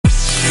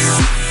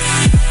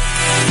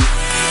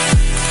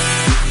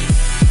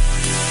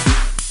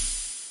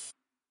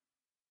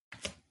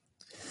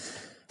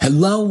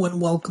Hello and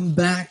welcome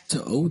back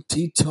to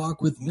OT Talk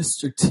with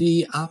Mr.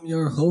 T. I'm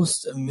your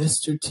host,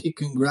 Mr. T.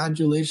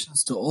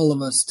 Congratulations to all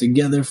of us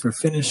together for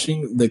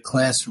finishing the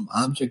Classroom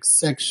Objects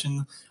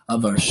section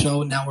of our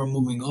show. Now we're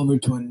moving over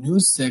to a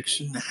new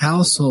section,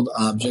 Household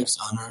Objects,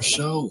 on our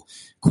show.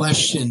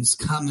 Questions,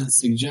 comments,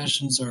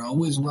 suggestions are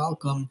always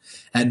welcome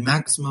at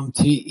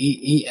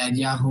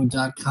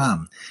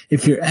MaximumTEE@yahoo.com.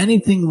 If you're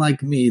anything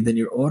like me, then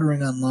you're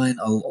ordering online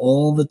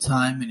all the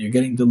time and you're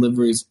getting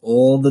deliveries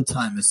all the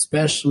time,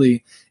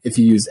 especially if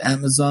you use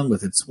Amazon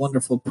with its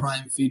wonderful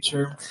Prime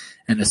feature,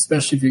 and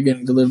especially if you're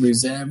getting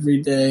deliveries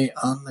every day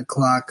on the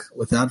clock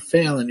without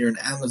fail and you're an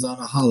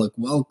Amazonaholic.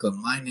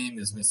 Welcome. My name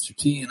is Mr.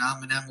 T and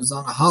I'm an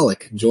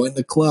Amazonaholic. Join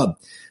the club.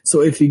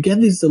 So if you get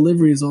these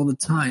deliveries all the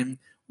time,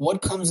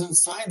 what comes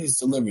inside these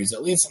deliveries?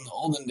 At least in the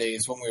olden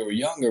days when we were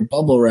younger,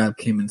 bubble wrap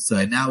came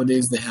inside.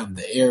 Nowadays they have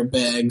the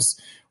airbags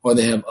or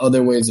they have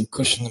other ways of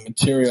cushioning the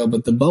material.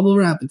 But the bubble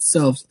wrap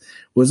itself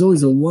was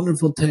always a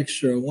wonderful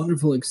texture, a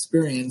wonderful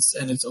experience,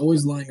 and it's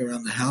always lying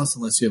around the house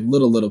unless you have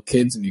little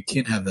kids and you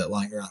can't have that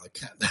lying around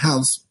the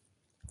house.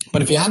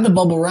 But if you have the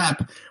bubble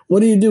wrap,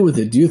 what do you do with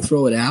it? Do you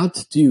throw it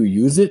out? Do you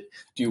use it?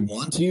 Do you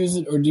want to use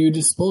it, or do you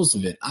dispose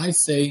of it? I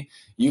say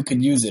you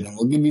could use it, and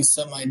we'll give you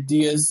some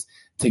ideas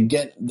to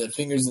get the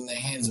fingers and the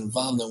hands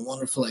involved in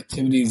wonderful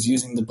activities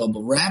using the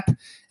bubble wrap.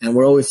 And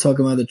we're always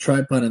talking about the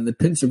tripod and the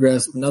pincer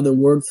grasp. Another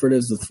word for it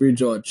is the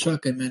three-jawed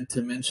chuck. I meant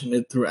to mention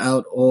it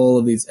throughout all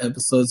of these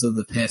episodes of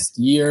the past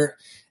year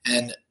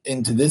and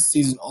into this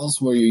season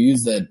also, where you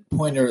use that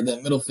pointer,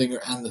 that middle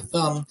finger, and the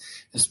thumb,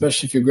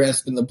 especially if you're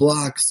grasping the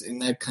blocks in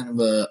that kind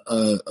of a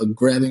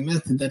grabbing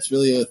method. That's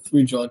really a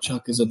three-jaw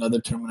chuck is another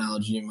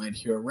terminology you might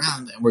hear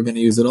around, and we're going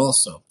to use it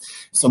also.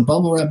 So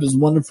bubble wrap is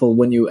wonderful.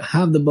 When you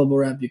have the bubble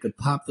wrap, you could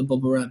pop the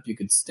bubble wrap, you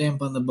could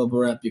stamp on the bubble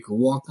wrap, you could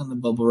walk on the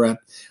bubble wrap.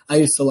 I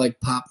used to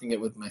like popping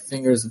it with my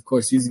fingers, of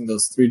course, using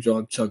those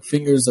three-jaw chuck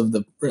fingers of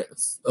the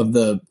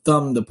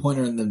thumb, the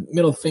pointer, and the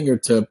middle finger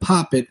to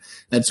pop it.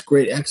 That's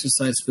great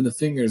exercise for the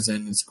fingers,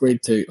 and it's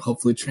great to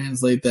hopefully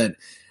translate that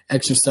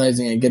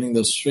exercising and getting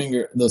those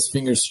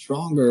fingers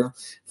stronger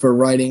for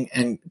writing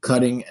and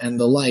cutting and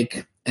the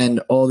like and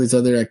all these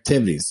other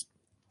activities.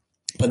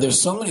 But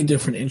there's so many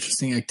different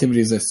interesting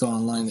activities I saw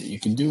online that you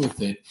can do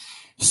with it.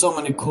 So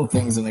many cool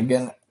things. And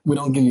again, we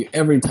don't give you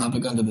every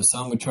topic under the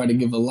sun. We try to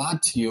give a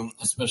lot to you,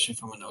 especially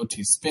from an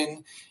OT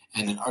spin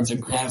and an arts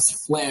and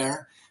crafts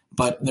flair.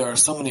 But there are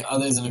so many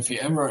others, and if you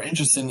ever are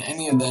interested in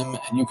any of them,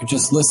 you could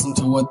just listen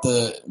to what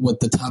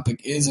the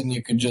topic is, and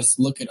you could just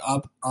look it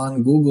up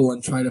on Google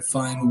and try to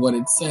find what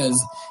it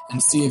says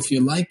and see if you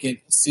like it,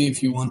 see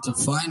if you want to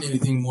find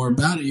anything more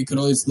about it. You could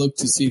always look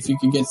to see if you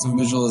could get some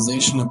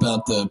visualization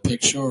about the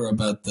picture or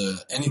about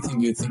anything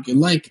you think you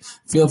like.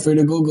 Feel free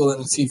to Google it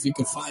and see if you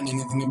could find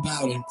anything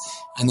about it,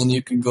 and then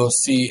you could go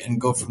see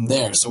and go from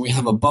there. So we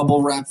have a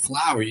bubble wrap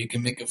flower. You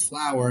can make a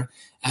flower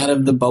out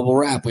of the bubble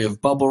wrap. We have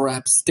bubble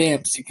wrap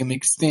stamps. You can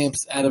make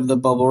stamps out of the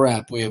bubble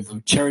wrap. We have a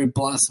cherry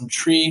blossom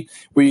tree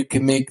where you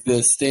can make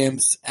the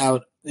stamps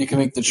out. You can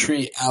make the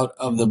tree out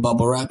of the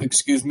bubble wrap,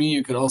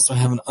 You could also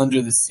have an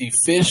under the sea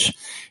fish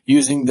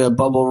using the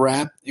bubble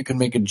wrap. You can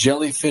make a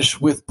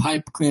jellyfish with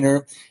pipe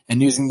cleaner,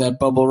 and using that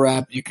bubble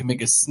wrap, you can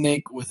make a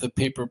snake with a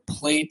paper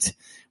plate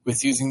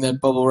with using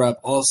that bubble wrap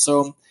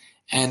also.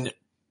 And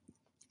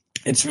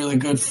it's really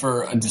good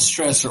for a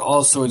distressor.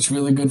 Also, it's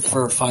really good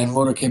for fine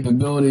motor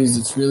capabilities.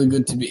 It's really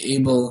good to be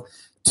able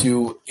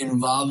to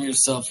involve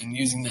yourself in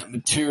using that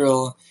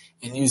material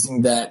and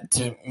using that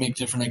to make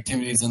different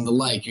activities and the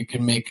like. You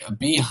can make a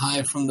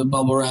beehive from the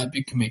bubble wrap.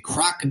 You can make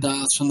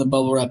crocodiles from the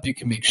bubble wrap. You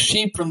can make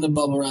sheep from the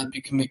bubble wrap.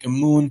 You can make a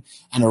moon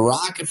and a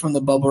rocket from the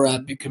bubble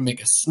wrap. You can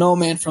make a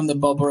snowman from the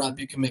bubble wrap.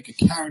 You can make a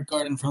carrot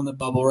garden from the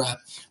bubble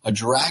wrap, a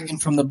dragon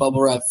from the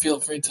bubble wrap. Feel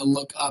free to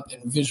look up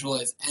and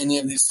visualize any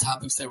of these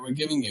topics that we're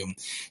giving you.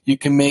 You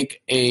can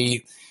make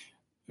a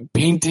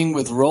painting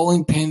with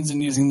rolling pins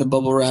and using the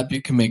bubble wrap.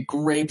 You can make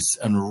grapes,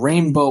 a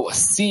rainbow, a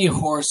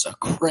seahorse, a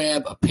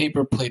crab, a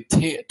paper plate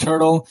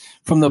turtle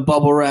from the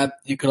bubble wrap.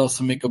 You could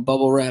also make a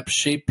bubble wrap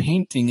shaped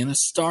painting and a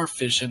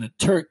starfish and a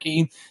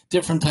turkey,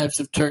 different types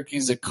of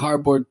turkeys, a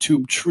cardboard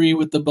tube tree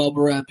with the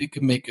bubble wrap. You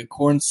can make a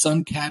corn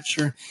sun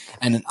catcher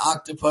and an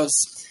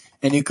octopus.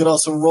 And you could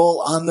also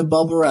roll on the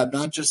bubble wrap,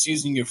 not just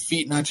using your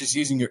feet, not just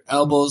using your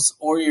elbows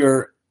or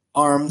your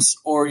arms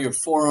or your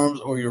forearms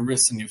or your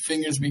wrists and your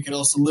fingers. We could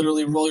also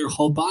literally roll your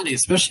whole body,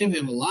 especially if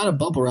you have a lot of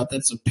bubble wrap.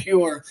 That's a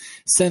pure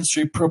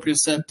sensory,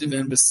 proprioceptive,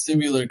 and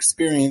vestibular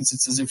experience.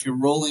 It's as if you're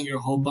rolling your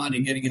whole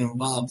body, getting it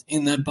involved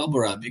in that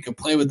bubble wrap. You could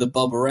play with the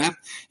bubble wrap.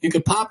 You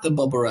could pop the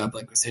bubble wrap,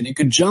 like we said. You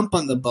could jump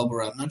on the bubble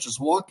wrap, not just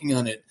walking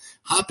on it,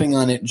 hopping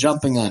on it,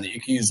 jumping on it.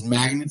 You could use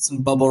magnets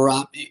and bubble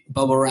wrap.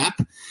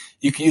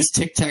 You can use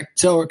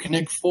tic-tac-toe or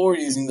Connect Four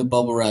using the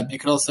bubble wrap. You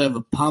could also have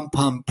a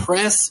pom-pom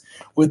press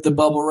with the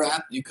bubble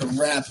wrap. You could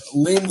wrap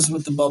limbs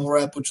with the bubble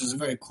wrap, which is a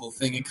very cool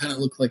thing. It kind of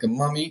looked like a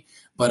mummy,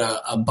 but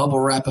a bubble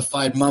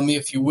wrapified mummy,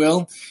 if you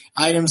will.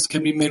 Items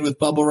can be made with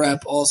bubble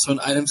wrap also,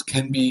 and items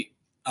can be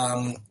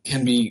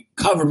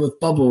covered with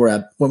bubble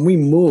wrap. When we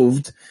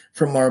moved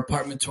from our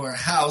apartment to our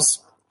house,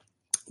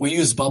 We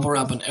use bubble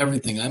wrap on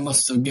everything. I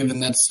must have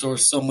given that store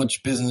so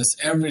much business.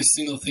 Every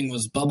single thing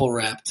was bubble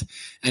wrapped,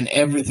 and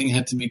everything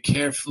had to be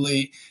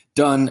carefully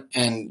done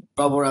and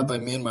bubble wrapped by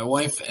me and my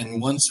wife.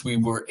 And once we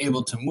were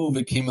able to move,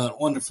 it came out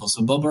wonderful.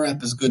 So bubble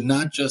wrap is good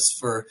not just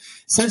for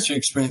sensory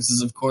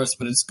experiences, of course,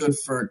 but it's good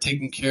for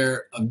taking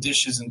care of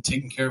dishes and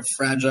taking care of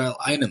fragile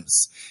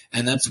items.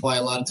 And that's why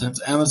a lot of times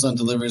Amazon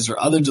deliveries or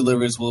other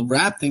deliveries will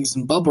wrap things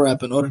in bubble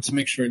wrap in order to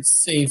make sure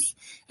it's safe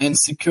and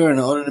secure, in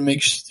order to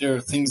make sure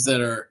things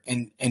that are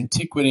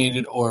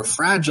antiquated or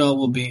fragile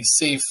will be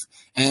safe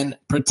and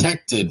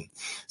protected.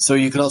 So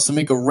you could also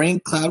make a rain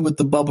cloud with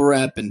the bubble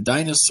wrap and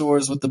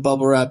dinosaurs with the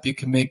bubble wrap. You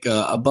can make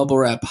a bubble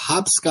wrap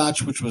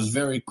hopscotch, which was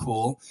very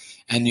cool.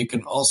 And you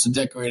can also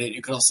decorate it.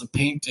 You could also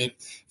paint it.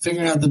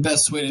 Figuring out the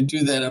best way to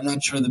do that, I'm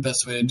not sure the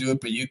best way to do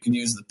it, but you could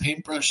use the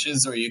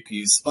paintbrushes, or you could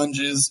use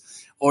sponges,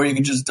 or you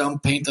could just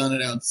dump paint on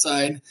it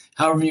outside.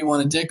 However you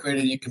want to decorate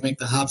it, you can make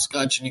the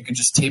hopscotch, and you can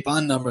just tape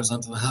on numbers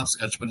onto the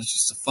hopscotch. But it's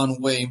just a fun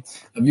way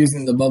of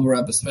using the bubble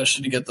wrap,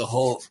 especially to get the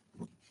whole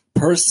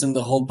person,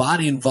 the whole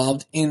body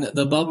involved in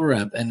the bubble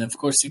wrap. And of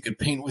course you could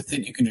paint with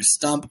it. You can do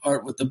stomp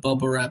art with the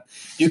bubble wrap.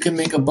 You can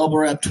make a bubble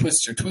wrap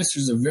twister. Twister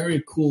is a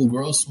very cool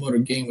gross motor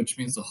game, which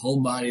means the whole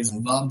body is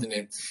involved in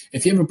it.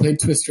 If you ever played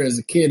Twister as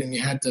a kid and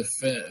you had to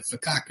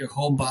fakak your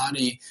whole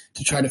body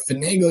to try to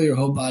finagle your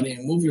whole body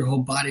and move your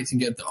whole body to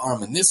get the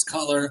arm in this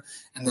color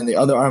and then the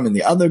other arm in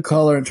the other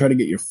color, and try to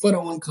get your foot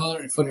on one color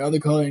and your foot in the other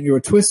color, and you were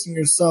twisting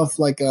yourself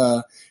like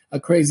a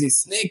crazy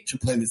snake to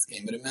play this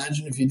game. But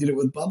imagine if you did it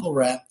with bubble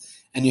wrap,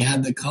 and you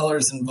had the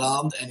colors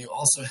involved, and you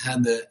also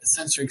had the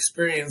sensory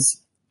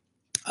experience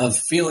of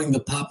feeling the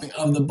popping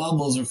of the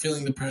bubbles or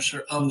feeling the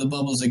pressure of the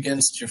bubbles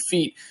against your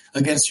feet,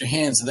 against your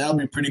hands. So that'll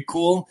be pretty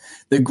cool.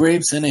 The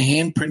grapes and a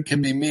handprint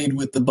can be made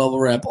with the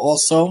bubble wrap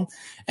also.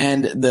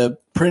 And the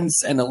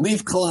prints and a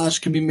leaf collage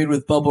can be made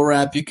with bubble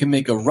wrap. You can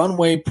make a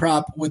runway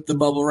prop with the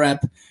bubble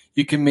wrap.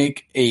 You can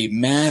make a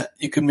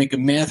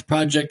math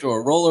project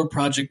or a roller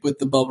project with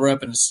the bubble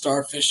wrap and a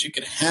starfish. You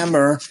could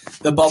hammer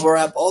the bubble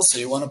wrap also.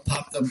 You want to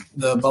pop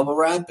the bubble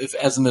wrap. If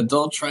as an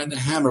adult, try the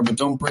hammer, but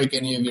don't break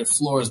any of your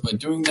floors by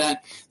doing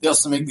that. They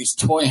also make these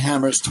toy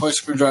hammers, toy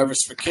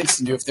screwdrivers for kids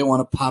to do if they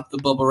want to pop the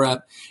bubble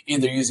wrap,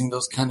 either using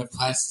those kind of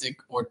plastic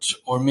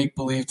or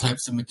make-believe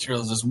types of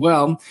materials as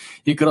well.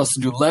 You could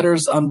also do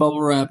letters on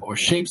bubble wrap or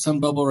shapes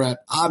on bubble wrap,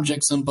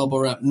 objects on bubble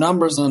wrap,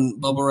 numbers on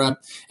bubble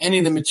wrap. Any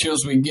of the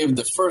materials we give,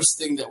 the first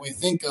thing that we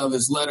think of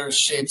is letters,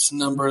 shapes,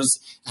 numbers,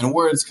 and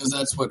words, because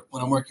that's what,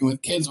 when I'm working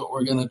with kids, what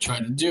we're going to try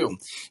to do.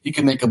 You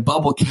can make a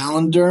bubble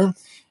calendar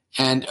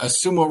and a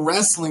sumo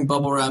wrestling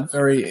bubble wrap.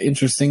 Very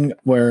interesting,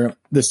 where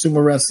the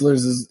sumo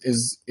wrestlers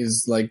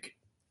is like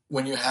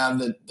when you have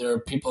that there are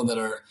people that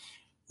are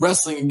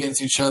wrestling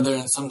against each other,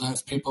 and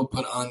sometimes people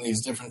put on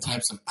these different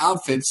types of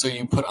outfits. So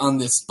you put on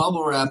this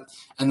bubble wrap,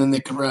 and then they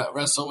can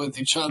wrestle with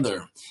each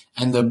other.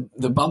 And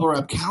the bubble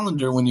wrap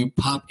calendar, when you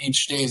pop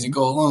each day as you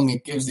go along,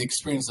 it gives the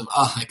experience of,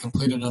 I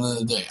completed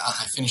another day.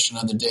 I finished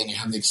another day. And you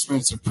have the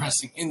experience of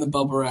pressing in the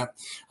bubble wrap,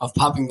 of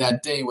popping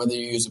that day, whether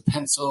you use a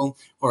pencil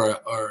or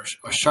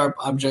a sharp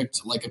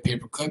object like a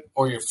paper clip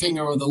or your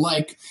finger or the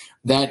like,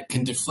 that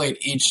can deflate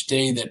each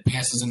day that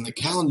passes in the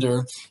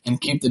calendar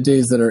and keep the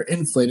days that are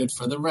inflated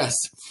for the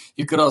rest.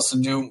 You could also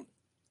do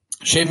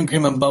shaving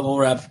cream on bubble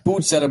wrap,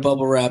 boots out of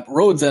bubble wrap,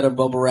 roads out of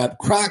bubble wrap,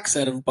 Crocs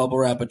out of bubble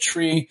wrap, a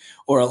tree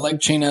or a leg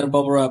chain out of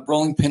bubble wrap,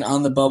 rolling pin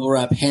on the bubble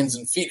wrap, hands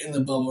and feet in the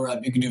bubble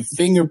wrap. You can do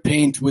finger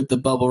paint with the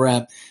bubble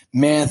wrap,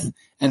 math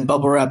and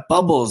bubble wrap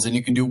bubbles, and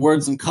you can do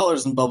words and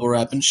colors in bubble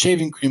wrap, and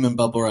shaving cream in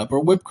bubble wrap,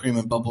 or whipped cream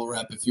in bubble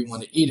wrap if you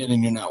want to eat it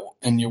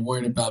and you're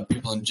worried about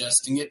people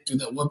ingesting it. Do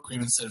that whipped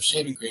cream instead of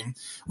shaving cream.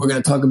 We're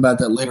going to talk about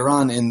that later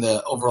on in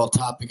the overall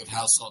topic of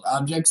household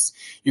objects.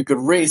 You could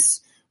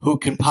race who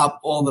can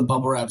pop all the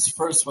bubble wraps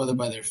first, whether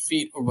by their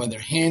feet or by their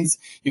hands.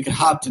 You could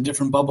hop to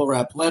different bubble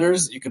wrap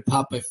letters. You could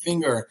pop a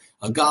finger,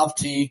 a golf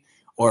tee,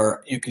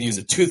 or you could use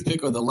a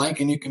toothpick or the like,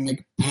 and you can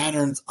make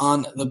patterns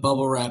on the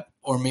bubble wrap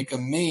or make a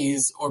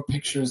maze or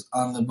pictures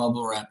on the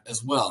bubble wrap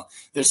as well.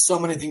 There's so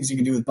many things you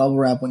can do with bubble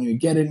wrap when you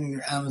get it in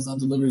your Amazon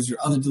deliveries, your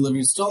other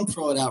deliveries. Don't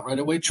throw it out right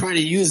away. Try to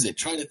use it.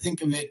 Try to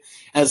think of it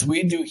as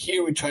we do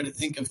here. We try to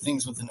think of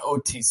things with an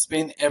OT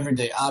spin,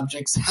 everyday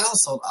objects,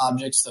 household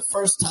objects. The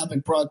first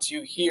topic brought to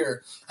you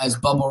here as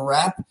bubble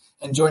wrap.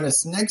 And join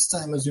us next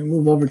time as we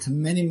move over to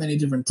many, many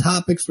different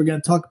topics. We're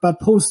going to talk about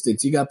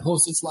Post-its. You got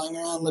Post-its lying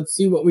around. Let's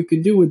see what we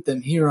can do with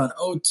them here on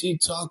OT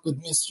Talk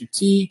with Mr.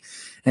 T.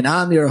 And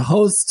I'm your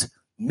host,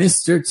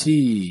 Mr.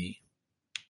 T.